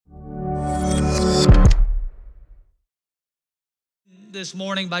this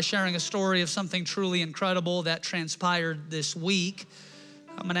morning by sharing a story of something truly incredible that transpired this week.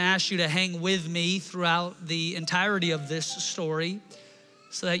 I'm going to ask you to hang with me throughout the entirety of this story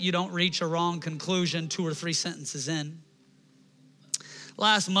so that you don't reach a wrong conclusion 2 or 3 sentences in.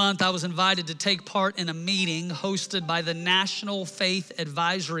 Last month, I was invited to take part in a meeting hosted by the National Faith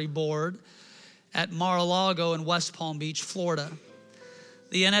Advisory Board at Mar-a-Lago in West Palm Beach, Florida.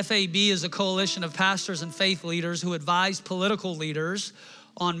 The NFAB is a coalition of pastors and faith leaders who advise political leaders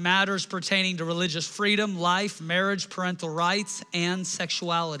on matters pertaining to religious freedom, life, marriage, parental rights, and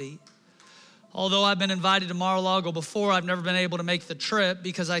sexuality. Although I've been invited to Mar-a-Lago before, I've never been able to make the trip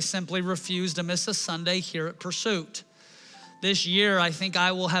because I simply refuse to miss a Sunday here at Pursuit. This year, I think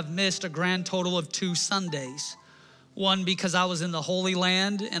I will have missed a grand total of 2 Sundays. One because I was in the Holy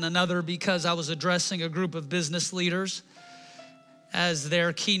Land, and another because I was addressing a group of business leaders as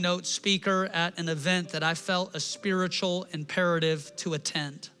their keynote speaker at an event that I felt a spiritual imperative to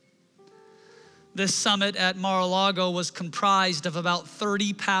attend. This summit at Mar-a-Lago was comprised of about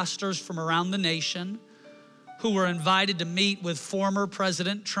 30 pastors from around the nation who were invited to meet with former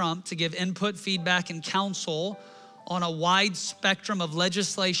President Trump to give input, feedback, and counsel on a wide spectrum of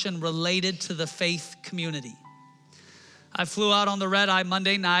legislation related to the faith community. I flew out on the red-eye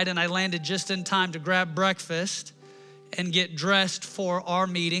Monday night, and I landed just in time to grab breakfast and get dressed for our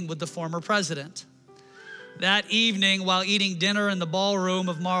meeting with the former president. That evening, while eating dinner in the ballroom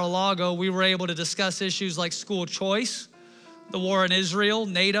of Mar-a-Lago, we were able to discuss issues like school choice, the war in Israel,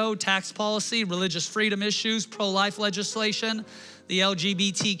 NATO, tax policy, religious freedom issues, pro-life legislation, the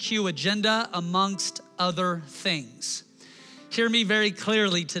LGBTQ agenda, amongst other things. Hear me very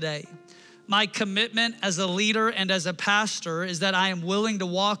clearly today. My commitment as a leader and as a pastor is that I am willing to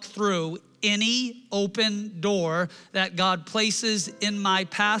walk through any open door that God places in my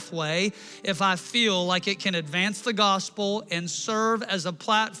pathway if I feel like it can advance the gospel and serve as a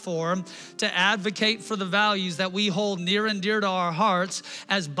platform to advocate for the values that we hold near and dear to our hearts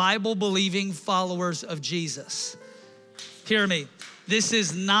as Bible-believing followers of Jesus. Hear me. This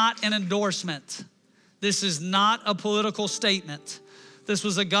is not an endorsement. This is not a political statement. This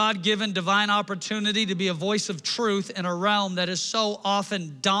was a God-given divine opportunity to be a voice of truth in a realm that is so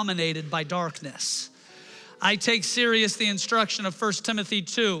often dominated by darkness. I take serious the instruction of 1 Timothy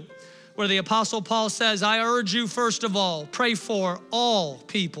 2, where the Apostle Paul says, I urge you first of all, pray for all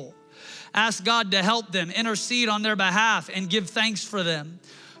people. Ask God to help them, intercede on their behalf, and give thanks for them.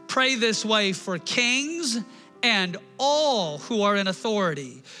 Pray this way for kings and all who are in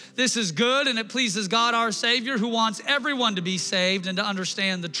authority. This is good, and it pleases God our Savior, who wants everyone to be saved and to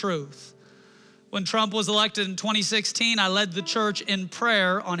understand the truth. When Trump was elected in 2016, I led the church in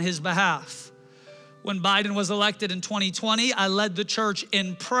prayer on his behalf. When Biden was elected in 2020, I led the church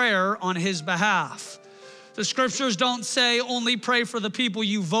in prayer on his behalf. The scriptures don't say only pray for the people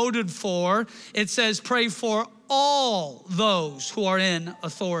you voted for. It says pray for all those who are in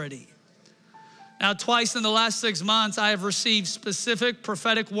authority. Now, twice in the last 6 months, I have received specific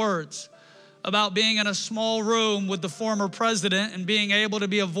prophetic words about being in a small room with the former president and being able to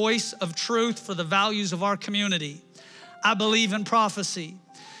be a voice of truth for the values of our community. I believe in prophecy,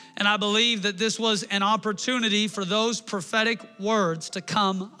 and I believe that this was an opportunity for those prophetic words to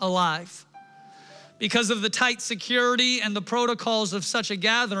come alive. Because of the tight security and the protocols of such a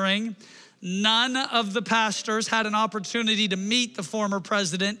gathering, none of the pastors had an opportunity to meet the former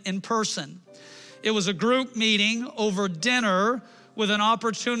president in person. It was a group meeting over dinner with an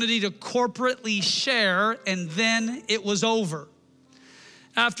opportunity to corporately share, and then it was over.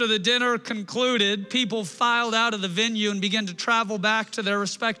 After the dinner concluded, people filed out of the venue and began to travel back to their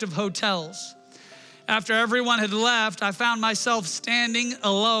respective hotels. After everyone had left, I found myself standing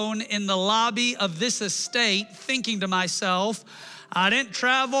alone in the lobby of this estate, thinking to myself, I didn't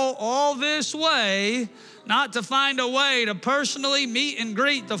travel all this way not to find a way to personally meet and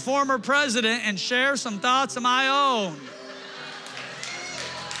greet the former president and share some thoughts of my own.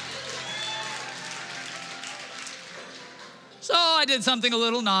 So I did something a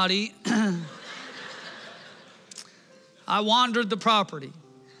little naughty. I wandered the property,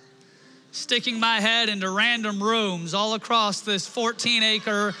 sticking my head into random rooms all across this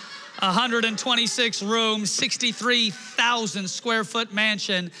 14-acre, 126-room, 63,000 square foot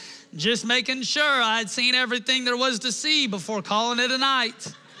mansion, just making sure I'd seen everything there was to see before calling it a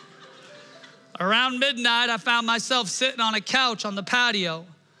night. Around midnight, I found myself sitting on a couch on the patio,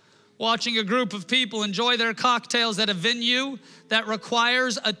 watching a group of people enjoy their cocktails at a venue that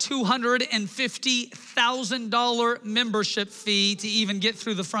requires a $250,000 membership fee to even get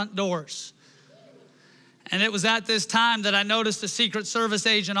through the front doors. And it was at this time that I noticed a Secret Service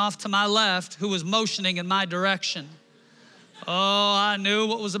agent off to my left who was motioning in my direction. Oh, I knew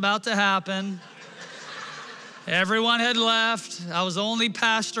what was about to happen. Everyone had left. I was the only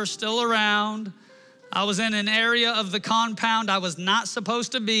pastor still around. I was in an area of the compound I was not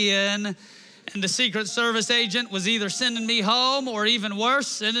supposed to be in. And the Secret Service agent was either sending me home or even worse,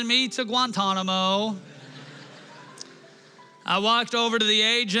 sending me to Guantanamo. I walked over to the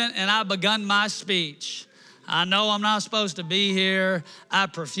agent and I begun my speech. I know I'm not supposed to be here. I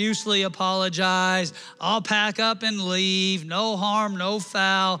profusely apologize. I'll pack up and leave. No harm, no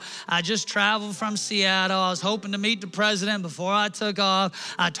foul. I just traveled from Seattle. I was hoping to meet the president before I took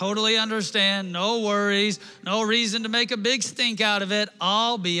off. I totally understand. No worries. No reason to make a big stink out of it.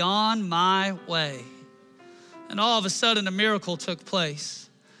 I'll be on my way. And all of a sudden, a miracle took place.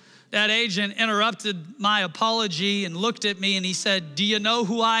 That agent interrupted my apology and looked at me and he said, "Do you know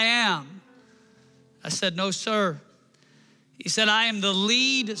who I am?" I said, "No, sir." He said, "I am the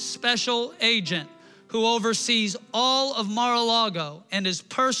lead special agent who oversees all of Mar-a-Lago and is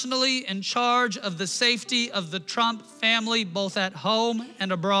personally in charge of the safety of the Trump family, both at home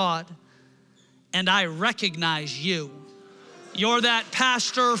and abroad. And I recognize you. You're that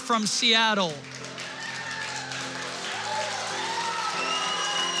pastor from Seattle."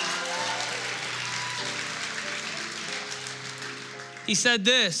 He said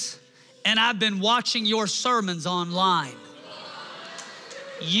this, "And I've been watching your sermons online."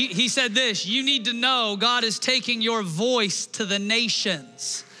 He said this, "You need to know God is taking your voice to the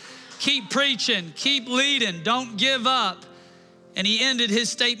nations. Keep preaching, keep leading, don't give up." And he ended his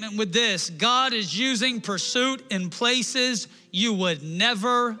statement with this, "God is using pursuit in places you would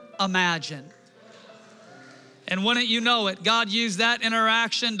never imagine." And wouldn't you know it, God used that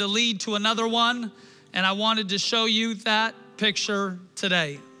interaction to lead to another one. And I wanted to show you that picture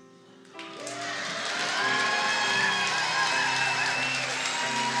today.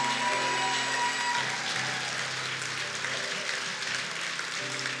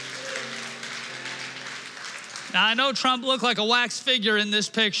 Now, I know Trump looked like a wax figure in this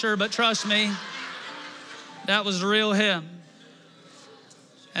picture, but trust me, that was the real him.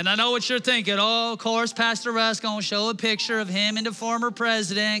 And I know what you're thinking. Oh, of course, Pastor Russ gonna show a picture of him and the former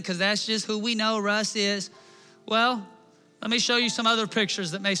president because that's just who we know Russ is. Well, let me show you some other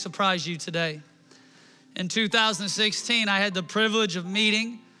pictures that may surprise you today. In 2016, I had the privilege of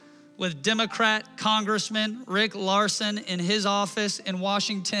meeting with Democrat Congressman Rick Larsen in his office in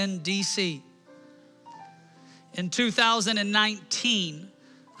Washington, D.C. In 2019,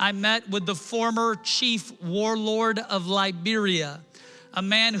 I met with the former chief warlord of Liberia, a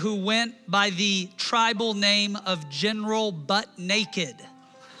man who went by the tribal name of General Butt Naked.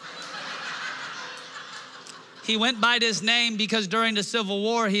 He went by this name because during the Civil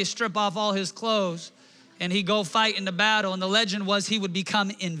War, he'd strip off all his clothes and he'd go fight in the battle. And the legend was he would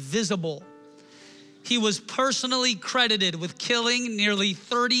become invisible. He was personally credited with killing nearly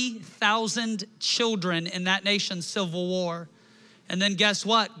 30,000 children in that nation's Civil War. And then guess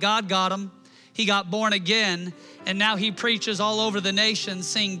what? God got him. He got born again. And now he preaches all over the nation,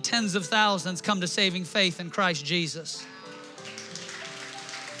 seeing tens of thousands come to saving faith in Christ Jesus.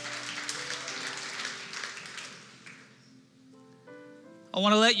 I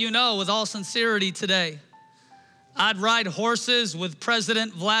want to let you know with all sincerity today, I'd ride horses with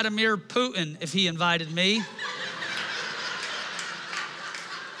President Vladimir Putin if he invited me.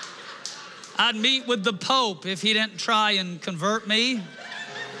 I'd meet with the Pope if he didn't try and convert me.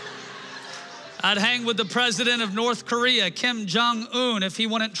 I'd hang with the president of North Korea, Kim Jong-un, if he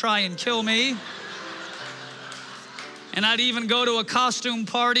wouldn't try and kill me. And I'd even go to a costume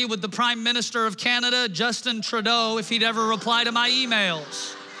party with the Prime Minister of Canada, Justin Trudeau, if he'd ever reply to my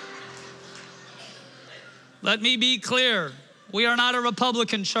emails. Let me be clear. We are not a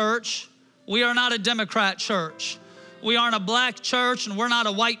Republican church. We are not a Democrat church. We aren't a black church and we're not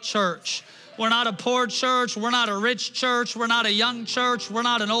a white church. We're not a poor church. We're not a rich church. We're not a young church. We're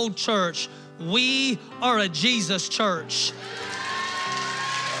not an old church. We are a Jesus church.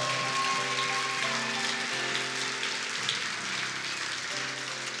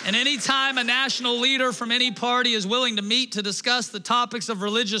 And anytime a national leader from any party is willing to meet to discuss the topics of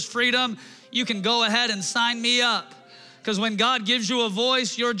religious freedom, you can go ahead and sign me up. Because when God gives you a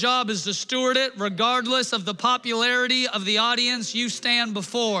voice, your job is to steward it regardless of the popularity of the audience you stand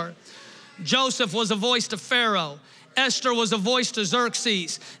before. Joseph was a voice to Pharaoh. Esther was a voice to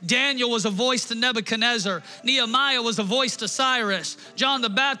Xerxes. Daniel was a voice to Nebuchadnezzar. Nehemiah was a voice to Cyrus. John the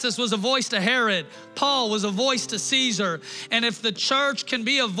Baptist was a voice to Herod. Paul was a voice to Caesar. And if the church can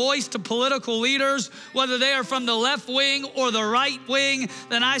be a voice to political leaders, whether they are from the left wing or the right wing,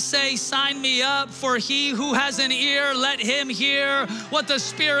 then I say, sign me up. For he who has an ear, let him hear what the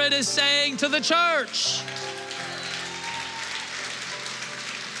Spirit is saying to the church.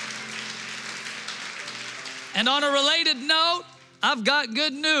 And on a related note, I've got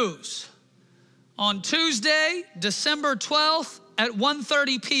good news. On Tuesday, December 12th at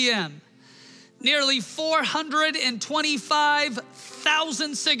 1:30 p.m., nearly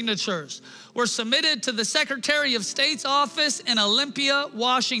 425,000 signatures were submitted to the Secretary of State's office in Olympia,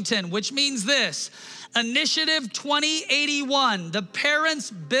 Washington, which means this: Initiative 2081, the Parents'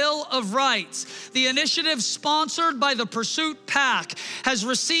 Bill of Rights, the initiative sponsored by the Pursuit PAC, has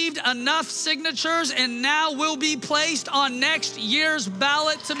received enough signatures and now will be placed on next year's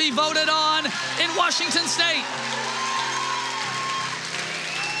ballot to be voted on in Washington State.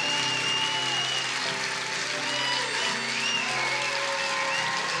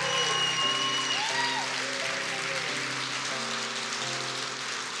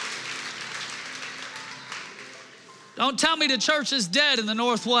 Don't tell me the church is dead in the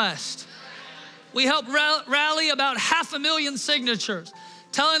Northwest. We helped rally about 500,000 signatures,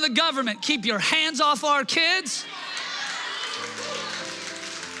 telling the government, keep your hands off our kids.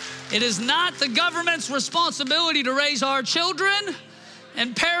 It is not the government's responsibility to raise our children,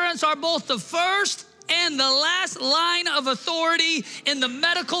 and parents are both the first and the last line of authority in the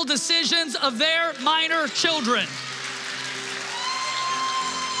medical decisions of their minor children.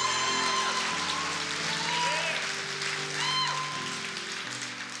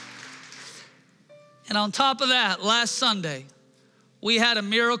 And on top of that, last Sunday, we had a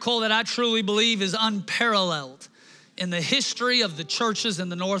miracle that I truly believe is unparalleled in the history of the churches in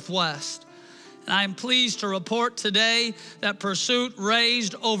the Northwest. And I am pleased to report today that Pursuit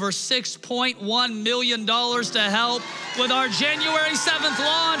raised over $6.1 million to help with our January 7th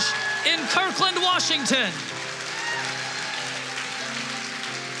launch in Kirkland, Washington.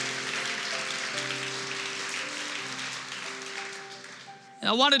 And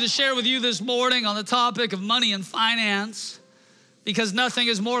I wanted to share with you this morning on the topic of money and finance, because nothing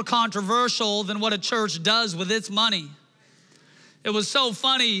is more controversial than what a church does with its money. It was so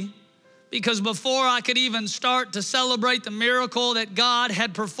funny because before I could even start to celebrate the miracle that God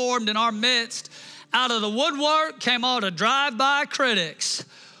had performed in our midst, out of the woodwork came all the drive-by critics.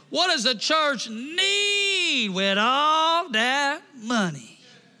 What does a church need with all that money?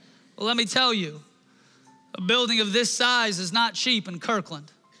 Well, let me tell you, a building of this size is not cheap in Kirkland.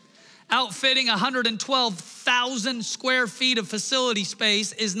 Outfitting 112,000 square feet of facility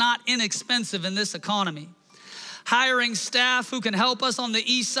space is not inexpensive in this economy. Hiring staff who can help us on the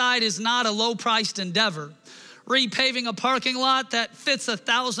east side is not a low-priced endeavor. Repaving a parking lot that fits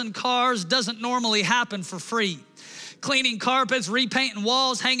 1,000 cars doesn't normally happen for free. Cleaning carpets, repainting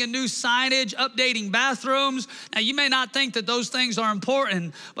walls, hanging new signage, updating bathrooms. Now, you may not think that those things are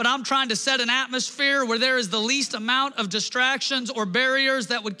important, but I'm trying to set an atmosphere where there is the least amount of distractions or barriers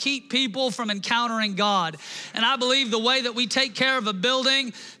that would keep people from encountering God. And I believe the way that we take care of a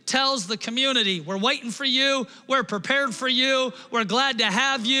building tells the community, we're waiting for you, we're prepared for you, we're glad to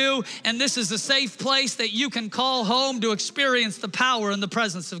have you, and this is a safe place that you can call home to experience the power and the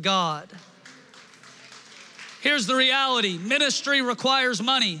presence of God. Here's the reality. Ministry requires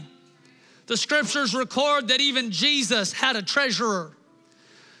money. The scriptures record that even Jesus had a treasurer.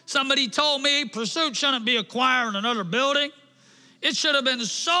 Somebody told me Pursuit shouldn't be acquiring another building. It should have been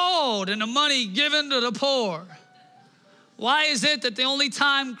sold and the money given to the poor. Why is it that the only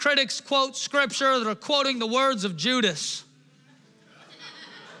time critics quote scripture, they're quoting the words of Judas?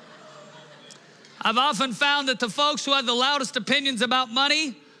 I've often found that the folks who have the loudest opinions about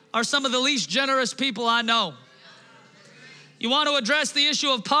money are some of the least generous people I know. You want to address the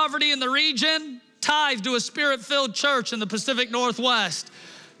issue of poverty in the region? Tithe to a spirit-filled church in the Pacific Northwest.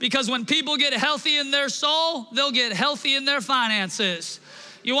 Because when people get healthy in their soul, they'll get healthy in their finances.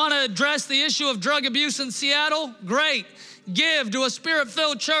 You want to address the issue of drug abuse in Seattle? Great. Give to a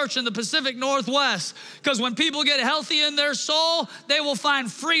spirit-filled church in the Pacific Northwest. Because when people get healthy in their soul, they will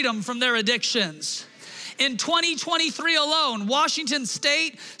find freedom from their addictions. In 2023 alone, Washington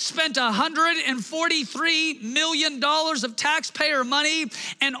State spent $143 million of taxpayer money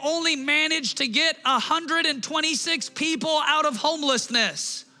and only managed to get 126 people out of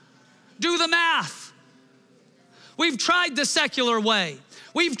homelessness. Do the math. We've tried the secular way.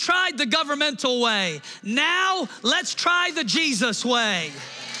 We've tried the governmental way. Now, let's try the Jesus way.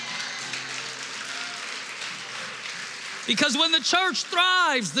 Because when the church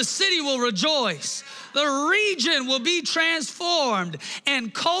thrives, the city will rejoice. The region will be transformed,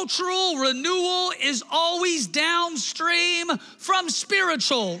 and cultural renewal is always downstream from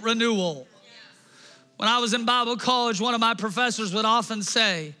spiritual renewal. When I was in Bible college, one of my professors would often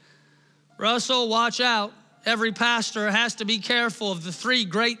say, Russell, watch out. Every pastor has to be careful of the three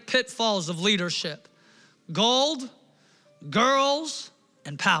great pitfalls of leadership: gold, girls,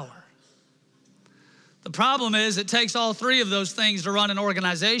 and power. The problem is it takes all three of those things to run an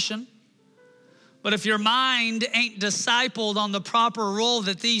organization. But if your mind ain't discipled on the proper role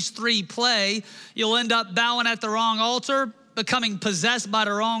that these three play, you'll end up bowing at the wrong altar, becoming possessed by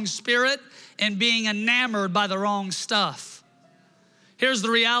the wrong spirit, and being enamored by the wrong stuff. Here's the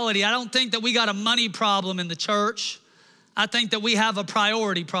reality. I don't think that we got a money problem in the church. I think that we have a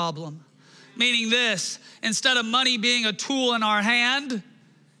priority problem. Meaning this, instead of money being a tool in our hand,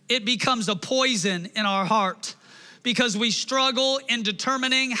 it becomes a poison in our heart, because we struggle in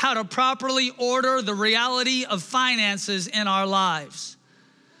determining how to properly order the reality of finances in our lives.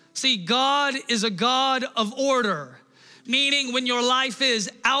 See, God is a God of order, meaning when your life is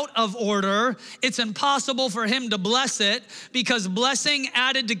out of order, it's impossible for him to bless it, because blessing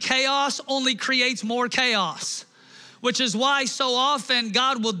added to chaos only creates more chaos. Which is why so often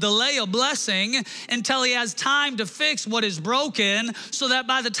God will delay a blessing until he has time to fix what is broken, so that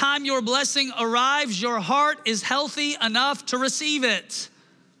by the time your blessing arrives, your heart is healthy enough to receive it.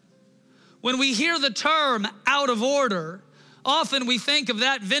 When we hear the term out of order, often we think of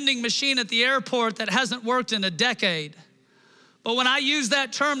that vending machine at the airport that hasn't worked in a decade. But when I use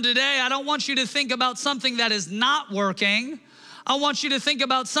that term today, I don't want you to think about something that is not working. I want you to think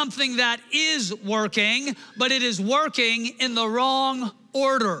about something that is working, but it is working in the wrong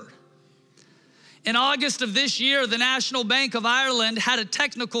order. In August of this year, the National Bank of Ireland had a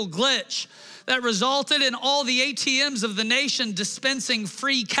technical glitch that resulted in all the ATMs of the nation dispensing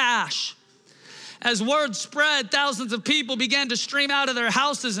free cash. As word spread, thousands of people began to stream out of their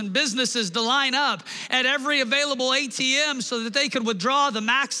houses and businesses to line up at every available ATM so that they could withdraw the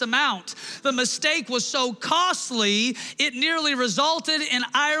max amount. The mistake was so costly, it nearly resulted in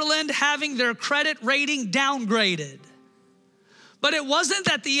Ireland having their credit rating downgraded. But it wasn't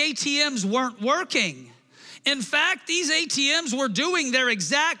that the ATMs weren't working. In fact, these ATMs were doing their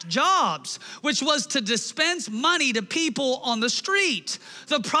exact jobs, which was to dispense money to people on the street.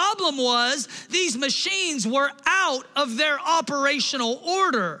 The problem was these machines were out of their operational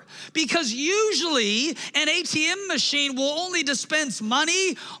order, because usually an ATM machine will only dispense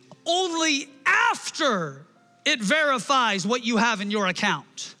money only after it verifies what you have in your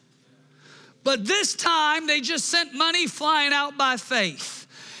account. But this time they just sent money flying out by faith.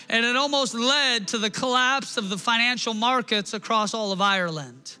 And it almost led to the collapse of the financial markets across all of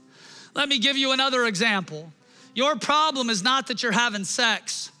Ireland. Let me give you another example. Your problem is not that you're having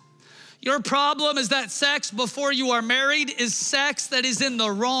sex. Your problem is that sex before you are married is sex that is in the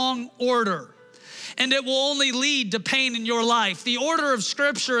wrong order. And it will only lead to pain in your life. The order of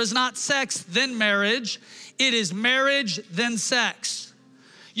Scripture is not sex then marriage. It is marriage then sex.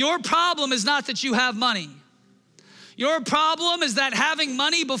 Your problem is not that you have money. Your problem is that having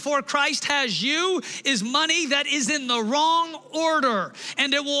money before Christ has you is money that is in the wrong order,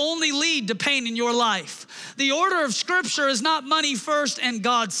 and it will only lead to pain in your life. The order of Scripture is not money first and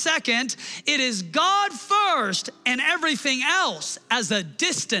God second. It is God first and everything else as a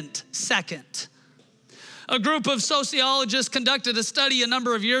distant second. A group of sociologists conducted a study a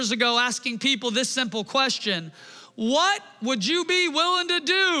number of years ago asking people this simple question: what would you be willing to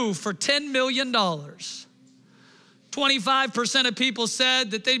do for $10 million? 25% of people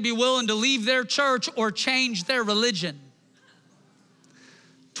said that they'd be willing to leave their church or change their religion.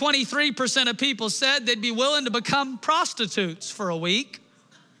 23% of people said they'd be willing to become prostitutes for a week.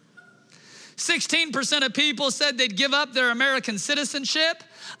 16% of people said they'd give up their American citizenship.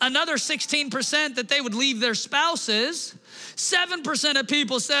 Another 16% that they would leave their spouses. 7% of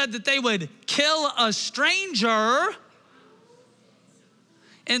people said that they would kill a stranger.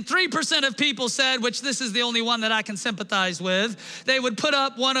 And 3% of people said, which this is the only one that I can sympathize with, they would put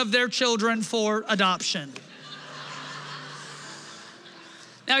up one of their children for adoption.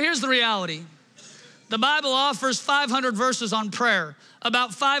 Now here's the reality. The Bible offers 500 verses on prayer,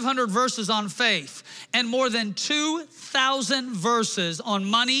 about 500 verses on faith, and more than 2,000 verses on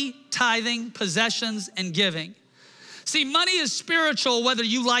money, tithing, possessions, and giving. See, money is spiritual whether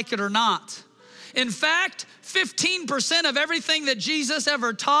you like it or not. In fact, 15% of everything that Jesus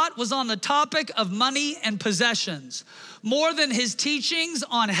ever taught was on the topic of money and possessions, more than his teachings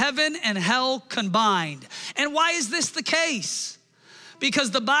on heaven and hell combined. And why is this the case?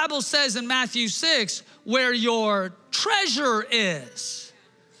 Because the Bible says in Matthew 6, where your treasure is,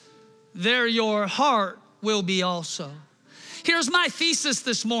 there your heart will be also. Here's my thesis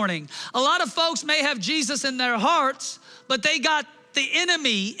this morning. A lot of folks may have Jesus in their hearts, but they got the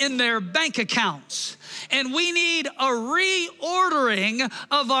enemy in their bank accounts. And we need a reordering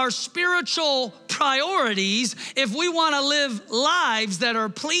of our spiritual priorities if we want to live lives that are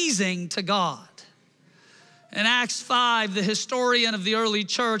pleasing to God. In Acts 5, the historian of the early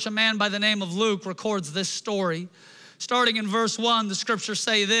church, a man by the name of Luke, records this story. Starting in verse 1, the scriptures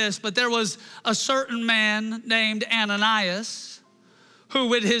say this, but there was a certain man named Ananias who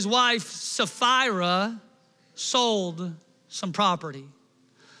with his wife Sapphira sold some property.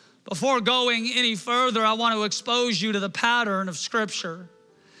 Before going any further, I want to expose you to the pattern of scripture.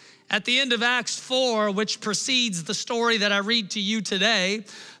 At the end of Acts 4, which precedes the story that I read to you today,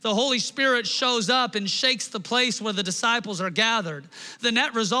 the Holy Spirit shows up and shakes the place where the disciples are gathered. The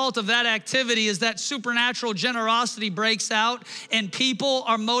net result of that activity is that supernatural generosity breaks out and people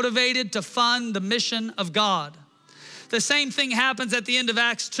are motivated to fund the mission of God. The same thing happens at the end of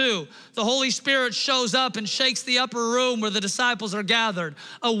Acts 2. The Holy Spirit shows up and shakes the upper room where the disciples are gathered.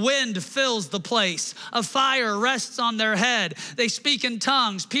 A wind fills the place. A fire rests on their head. They speak in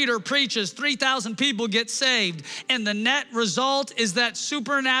tongues. Peter preaches. 3,000 people get saved. And the net result is that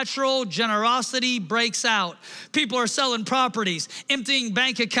supernatural generosity breaks out. People are selling properties, emptying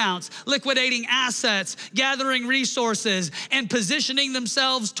bank accounts, liquidating assets, gathering resources, and positioning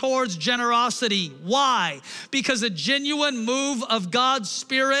themselves towards generosity. Why? Because a genuine move of God's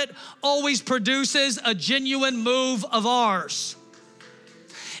Spirit always produces a genuine move of ours.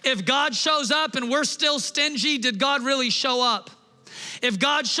 If God shows up and we're still stingy, did God really show up? If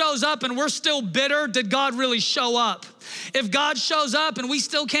God shows up and we're still bitter, did God really show up? If God shows up and we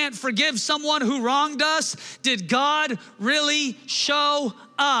still can't forgive someone who wronged us, did God really show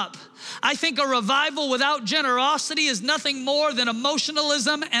up? I think a revival without generosity is nothing more than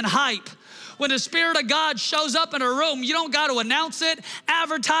emotionalism and hype. When the Spirit of God shows up in a room, you don't got to announce it,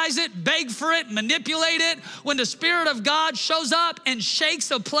 advertise it, beg for it, manipulate it. When the Spirit of God shows up and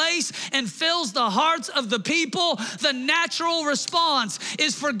shakes a place and fills the hearts of the people, the natural response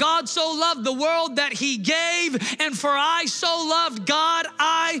is, for God so loved the world that he gave, and for I so loved God,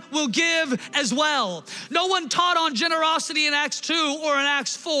 I will give as well. No one taught on generosity in Acts 2 or in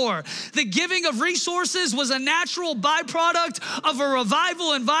Acts 4. The giving of resources was a natural byproduct of a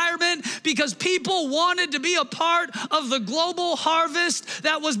revival environment because people wanted to be a part of the global harvest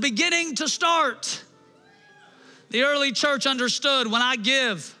that was beginning to start. The early church understood, when I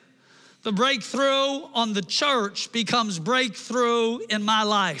give, the breakthrough on the church becomes breakthrough in my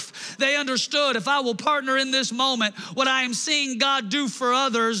life. They understood, if I will partner in this moment, what I am seeing God do for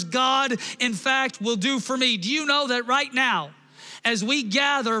others, God, in fact, will do for me. Do you know that right now, as we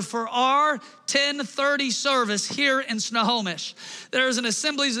gather for our 10:30 service here in Snohomish, there is an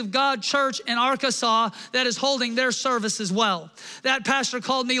Assemblies of God church in Arkansas that is holding their service as well. That pastor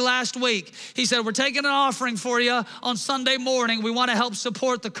called me last week. He said, we're taking an offering for you on Sunday morning. We want to help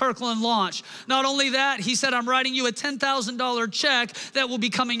support the Kirkland launch. Not only that, he said, I'm writing you a $10,000 check that will be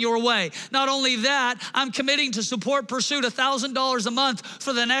coming your way. Not only that, I'm committing to support Pursuit $1,000 a month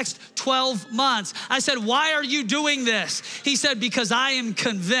for the next 12 months. I said, why are you doing this? He said, because I am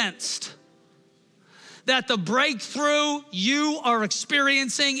convinced that the breakthrough you are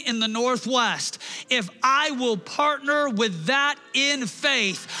experiencing in the Northwest, if I will partner with that in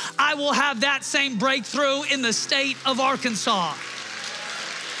faith, I will have that same breakthrough in the state of Arkansas.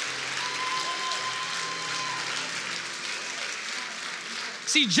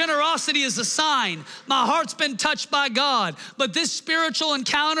 See, generosity is a sign. My heart's been touched by God, but this spiritual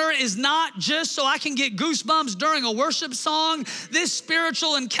encounter is not just so I can get goosebumps during a worship song. This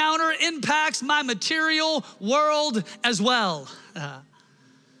spiritual encounter impacts my material world as well.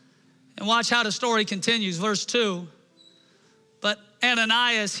 And watch how the story continues. Verse 2, but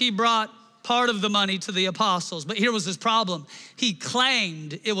Ananias, he brought part of the money to the apostles, but here was his problem. He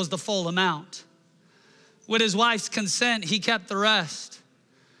claimed it was the full amount. With his wife's consent, he kept the rest.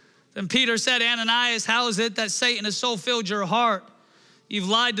 Then Peter said, Ananias, how is it that Satan has so filled your heart? You've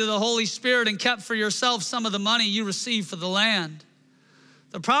lied to the Holy Spirit and kept for yourself some of the money you received for the land.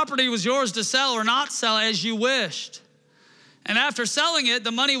 The property was yours to sell or not sell as you wished. And after selling it,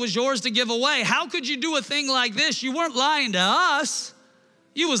 the money was yours to give away. How could you do a thing like this? You weren't lying to us.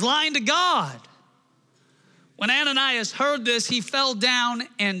 You was lying to God. When Ananias heard this, he fell down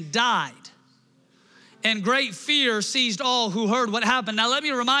and died. And great fear seized all who heard what happened. Now let me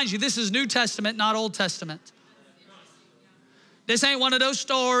remind you, this is New Testament, not Old Testament. This ain't one of those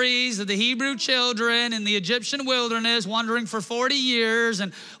stories of the Hebrew children in the Egyptian wilderness wandering for 40 years,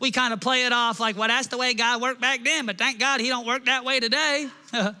 and we kind of play it off like, well, that's the way God worked back then, but thank God he don't work that way today.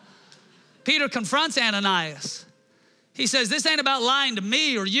 Peter confronts Ananias. He says, this ain't about lying to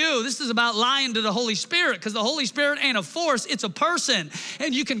me or you. This is about lying to the Holy Spirit, because the Holy Spirit ain't a force, it's a person.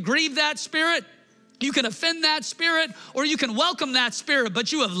 And you can grieve that spirit, you can offend that spirit, or you can welcome that spirit,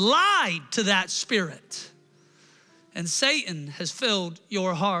 but you have lied to that spirit. And Satan has filled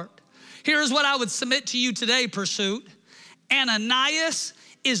your heart. Here's what I would submit to you today, Pursuit. Ananias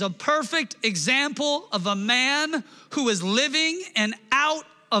is a perfect example of a man who is living an out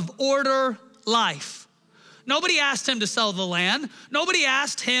of order life. Nobody asked him to sell the land. Nobody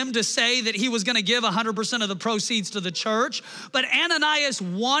asked him to say that he was going to give 100% of the proceeds to the church. But Ananias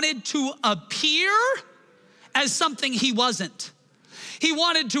wanted to appear as something he wasn't. He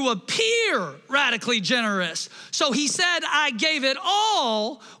wanted to appear radically generous. So he said, I gave it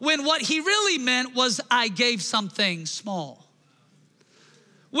all, when what he really meant was I gave something small.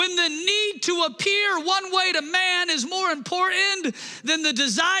 When the need to appear one way to man is more important than the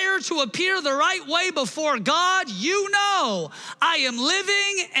desire to appear the right way before God, you know I am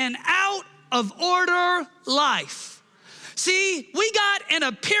living an out of order life. See, we got an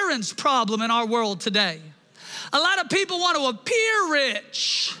appearance problem in our world today. A lot of people want to appear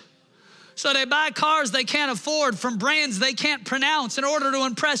rich, so they buy cars they can't afford from brands they can't pronounce in order to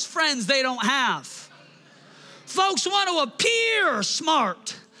impress friends they don't have. Folks want to appear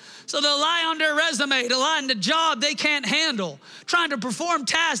smart, so they'll lie on their resume to lie in the job they can't handle, trying to perform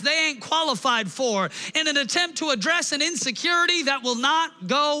tasks they ain't qualified for in an attempt to address an insecurity that will not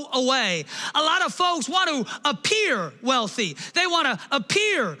go away. A lot of folks want to appear wealthy. They want to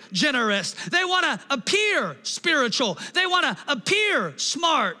appear generous. They want to appear spiritual. They want to appear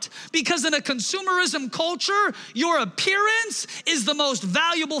smart, because in a consumerism culture, your appearance is the most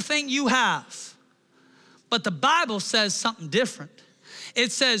valuable thing you have. But the Bible says something different.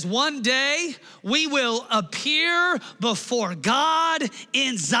 It says one day we will appear before God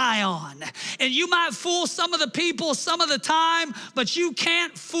in Zion. And you might fool some of the people some of the time, but you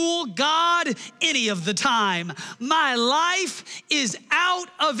can't fool God any of the time. My life is out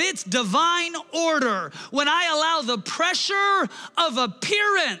of its divine order when I allow the pressure of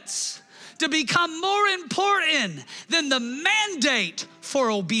appearance to become more important than the mandate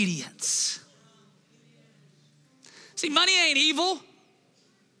for obedience. See, money ain't evil.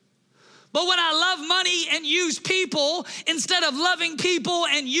 But when I love money and use people instead of loving people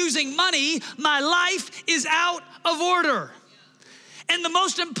and using money, my life is out of order. And the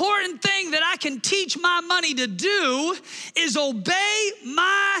most important thing that I can teach my money to do is obey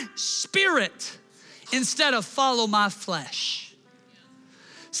my spirit instead of follow my flesh.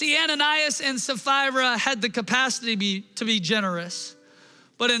 See, Ananias and Sapphira had the capacity to be generous,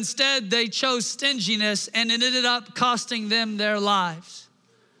 but instead they chose stinginess, and it ended up costing them their lives.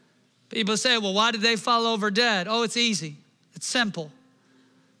 People say, well, why did they fall over dead? Oh, it's easy. It's simple.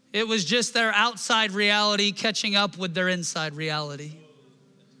 It was just their outside reality catching up with their inside reality.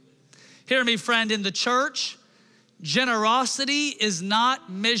 Hear me, friend, in the church, generosity is not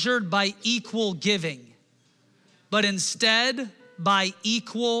measured by equal giving, but instead by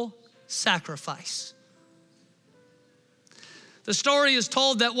equal sacrifice. The story is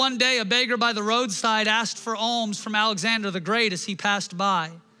told that one day a beggar by the roadside asked for alms from Alexander the Great as he passed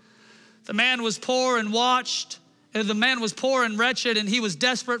by. The man was poor and wretched, and he was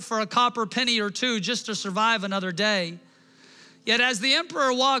desperate for a copper penny or two just to survive another day. Yet as the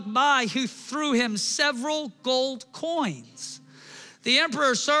emperor walked by, he threw him several gold coins. The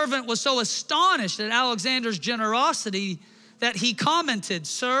emperor's servant was so astonished at Alexander's generosity that he commented,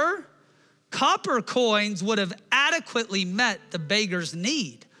 "Sir, copper coins would have adequately met the beggar's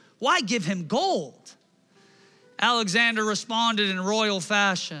need. Why give him gold?" Alexander responded in royal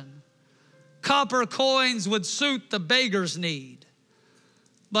fashion, "Copper coins would suit the beggar's need,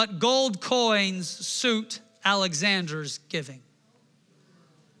 but gold coins suit Alexander's giving."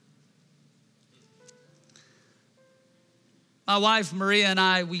 My wife, Maria, and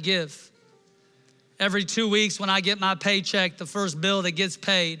I, we give. Every 2 weeks when I get my paycheck, the first bill that gets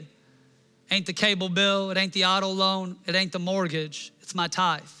paid ain't the cable bill, it ain't the auto loan, it ain't the mortgage, it's my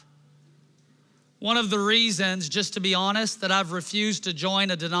tithe. One of the reasons, just to be honest, that I've refused to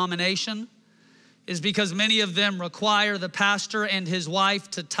join a denomination is because many of them require the pastor and his wife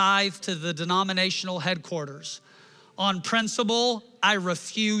to tithe to the denominational headquarters. On principle, I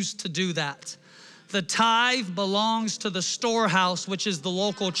refuse to do that. The tithe belongs to the storehouse, which is the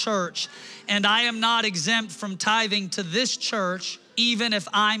local church, and I am not exempt from tithing to this church, even if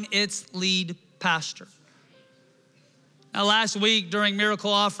I'm its lead pastor. Now, last week during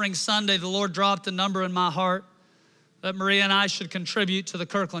Miracle Offering Sunday, the Lord dropped a number in my heart that Maria and I should contribute to the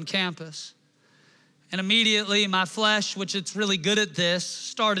Kirkland campus. And immediately my flesh, which it's really good at this,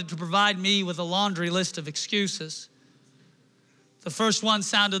 started to provide me with a laundry list of excuses. The first one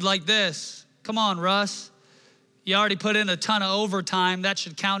sounded like this: "Come on, Russ, you already put in a ton of overtime. That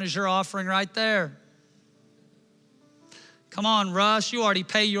should count as your offering right there. Come on, Russ, you already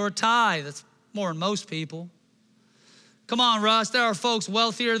pay your tithe." That's more than most people. Come on, Russ, there are folks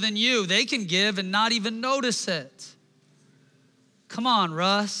wealthier than you. They can give and not even notice it. Come on,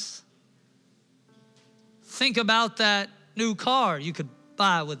 Russ. Think about that new car you could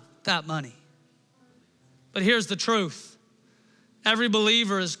buy with that money. But here's the truth. Every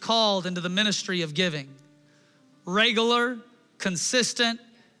believer is called into the ministry of giving. Regular, consistent,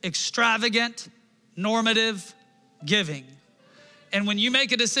 extravagant, normative giving. And when you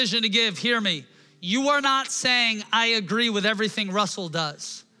make a decision to give, hear me, you are not saying, I agree with everything Russell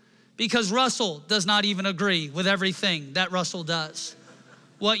does, because Russell does not even agree with everything that Russell does.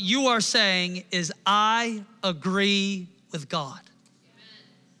 What you are saying is, I agree with God.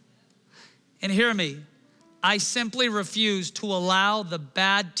 And hear me, I simply refuse to allow the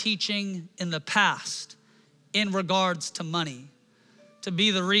bad teaching in the past in regards to money to be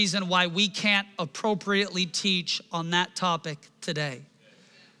the reason why we can't appropriately teach on that topic today.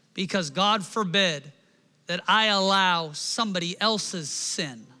 Because God forbid that I allow somebody else's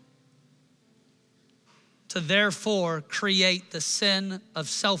sin to therefore create the sin of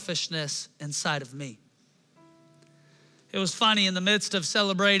selfishness inside of me. It was funny, in the midst of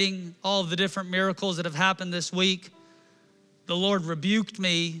celebrating all of the different miracles that have happened this week, the Lord rebuked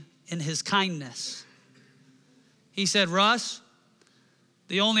me in his kindness. He said, Russ,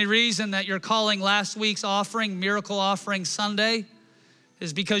 the only reason that you're calling last week's offering Miracle Offering Sunday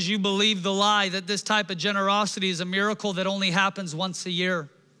is because you believe the lie that this type of generosity is a miracle that only happens once a year.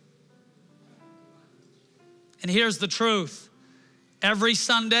 And here's the truth. Every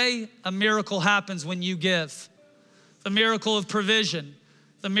Sunday, a miracle happens when you give. The miracle of provision,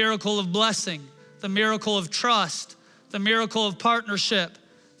 the miracle of blessing, the miracle of trust, the miracle of partnership,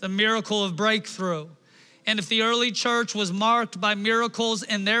 the miracle of breakthrough. And if the early church was marked by miracles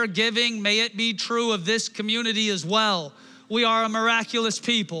in their giving, may it be true of this community as well. We are a miraculous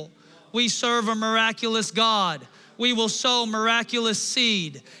people. We serve a miraculous God. We will sow miraculous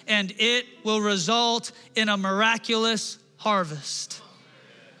seed, and it will result in a miraculous harvest.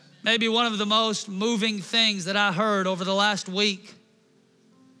 Maybe one of the most moving things that I heard over the last week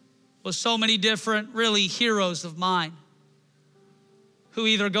was so many different, really, heroes of mine who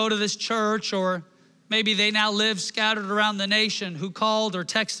either go to this church or maybe they now live scattered around the nation, who called or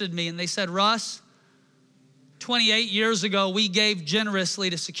texted me and they said, Russ, 28 years ago, we gave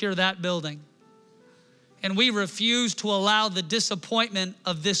generously to secure that building. And we refuse to allow the disappointment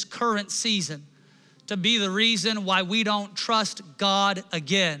of this current season to be the reason why we don't trust God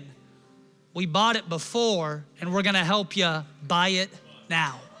again. We bought it before, and we're gonna help you buy it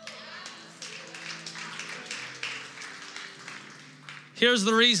now. Here's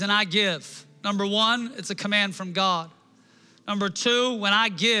the reason I give. Number one, it's a command from God. Number two, when I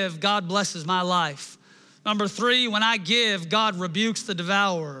give, God blesses my life. Number three, when I give, God rebukes the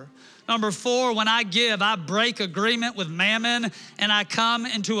devourer. Number four, when I give, I break agreement with mammon and I come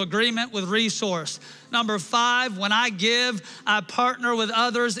into agreement with resource. Number five, when I give, I partner with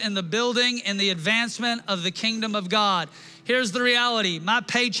others in the building and the advancement of the kingdom of God. Here's the reality. My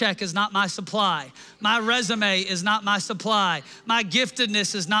paycheck is not my supply. My resume is not my supply. My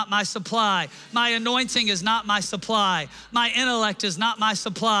giftedness is not my supply. My anointing is not my supply. My intellect is not my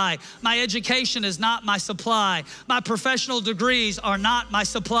supply. My education is not my supply. My professional degrees are not my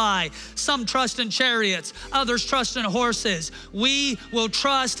supply. Some trust in chariots, others trust in horses. We will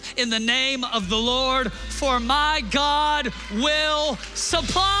trust in the name of the Lord, for my God will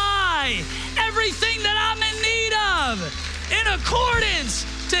supply everything that I'm in need of, in accordance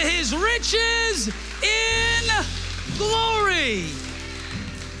to his riches in glory.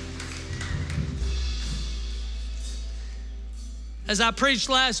 As I preached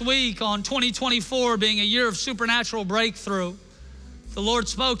last week on 2024 being a year of supernatural breakthrough, the Lord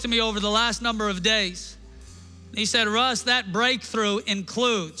spoke to me over the last number of days. He said, Russ, that breakthrough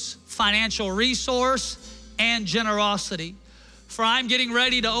includes financial resource and generosity. For I'm getting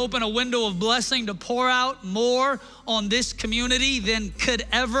ready to open a window of blessing to pour out more on this community than could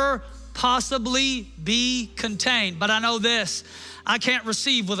ever possibly be contained. But I know this, I can't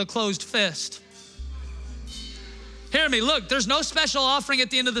receive with a closed fist. Hear me, look, there's no special offering at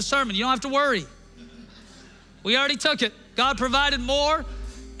the end of the sermon. You don't have to worry. We already took it. God provided more,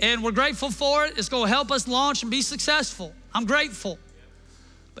 and we're grateful for it. It's going to help us launch and be successful. I'm grateful.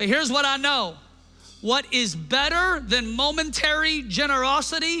 But here's what I know. What is better than momentary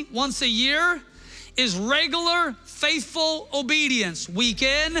generosity once a year is regular, faithful obedience, week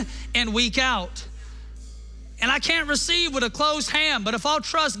in and week out. And I can't receive with a closed hand, but if I'll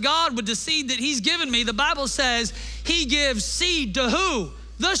trust God with the seed that he's given me, the Bible says he gives seed to who?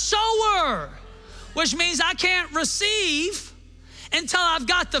 The sower, which means I can't receive until I've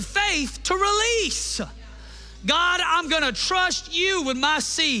got the faith to release. God, I'm gonna trust you with my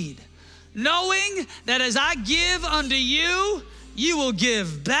seed, knowing that as I give unto you, you will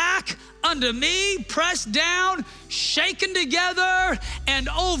give back unto me, pressed down, shaken together, and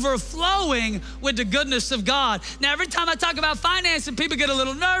overflowing with the goodness of God. Now, every time I talk about financing, people get a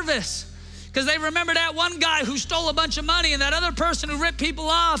little nervous because they remember that one guy who stole a bunch of money and that other person who ripped people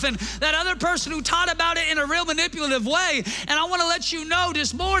off and that other person who taught about it in a real manipulative way. And I want to let you know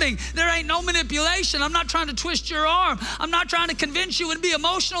this morning, there ain't no manipulation. I'm not trying to twist your arm. I'm not trying to convince you and be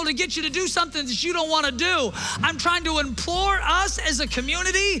emotional to get you to do something that you don't want to do. I'm trying to implore us as a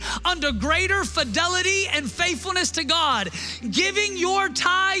community under greater fidelity and faithfulness to God. Giving your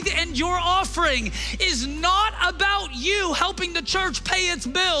tithe and your offering is not about you helping the church pay its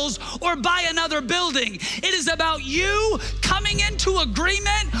bills or buy another building. It is about you coming into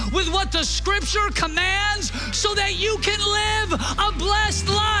agreement with what the scripture commands so that you can live a blessed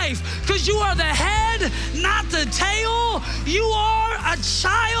life, because you are the head, not the tail. You are a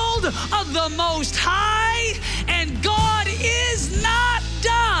child of the Most High, and God is not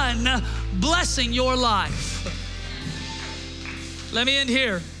done blessing your life. Let me end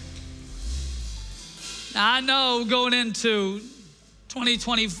here. Now, I know going into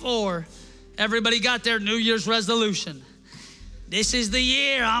 2024, everybody got their New Year's resolution. This is the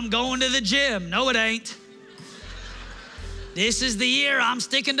year I'm going to the gym. No, it ain't. This is the year I'm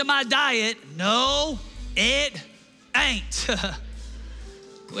sticking to my diet. No, it ain't.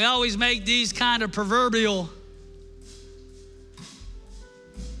 We always make these kind of proverbial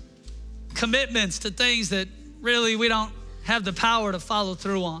commitments to things that really we don't have the power to follow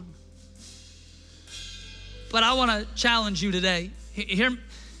through on. But I want to challenge you today. Hear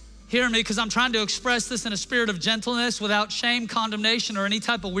me, because I'm trying to express this in a spirit of gentleness without shame, condemnation, or any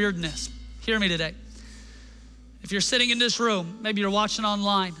type of weirdness. Hear me today. If you're sitting in this room, maybe you're watching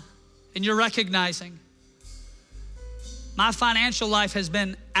online, and you're recognizing, my financial life has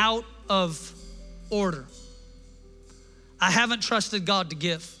been out of order. I haven't trusted God to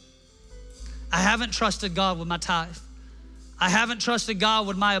give. I haven't trusted God with my tithe. I haven't trusted God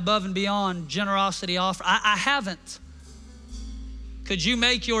with my above and beyond generosity offer. I haven't. Could you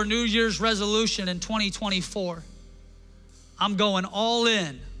make your New Year's resolution in 2024? I'm going all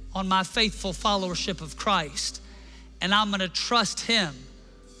in on my faithful followership of Christ, and I'm gonna trust him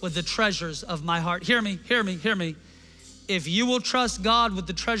with the treasures of my heart. Hear me, hear me, hear me. If you will trust God with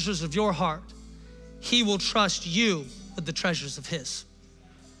the treasures of your heart, he will trust you with the treasures of his.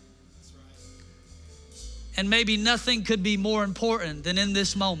 And maybe nothing could be more important than in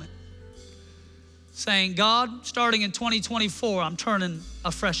this moment, saying, God, starting in 2024, I'm turning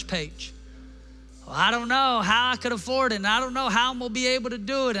a fresh page. Well, I don't know how I could afford it, and I don't know how I'm gonna be able to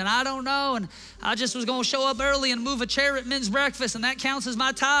do it, and I don't know, and I just was gonna show up early and move a chair at men's breakfast, and that counts as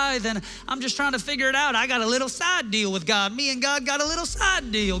my tithe, and I'm just trying to figure it out. I got a little side deal with God. Me and God got a little side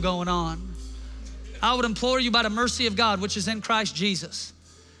deal going on. I would implore you by the mercy of God, which is in Christ Jesus,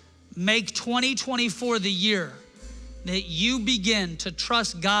 make 2024 the year that you begin to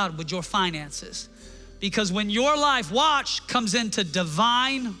trust God with your finances. Because when your life, watch, comes into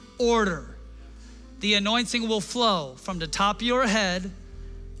divine order, the anointing will flow from the top of your head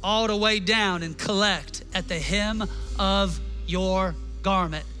all the way down and collect at the hem of your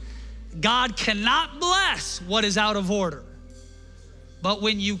garment. God cannot bless what is out of order. But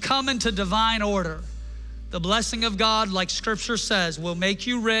when you come into divine order, the blessing of God, like scripture says, will make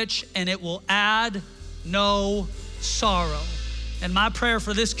you rich and it will add no sorrow. And my prayer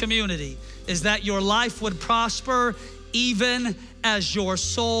for this community is that your life would prosper even as your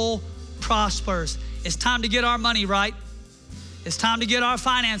soul prospers. It's time to get our money right. It's time to get our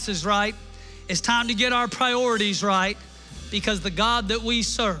finances right. It's time to get our priorities right, because the God that we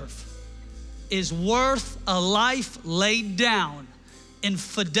serve is worth a life laid down in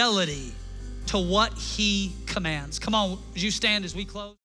fidelity to what he commands. Come on, would you stand as we close?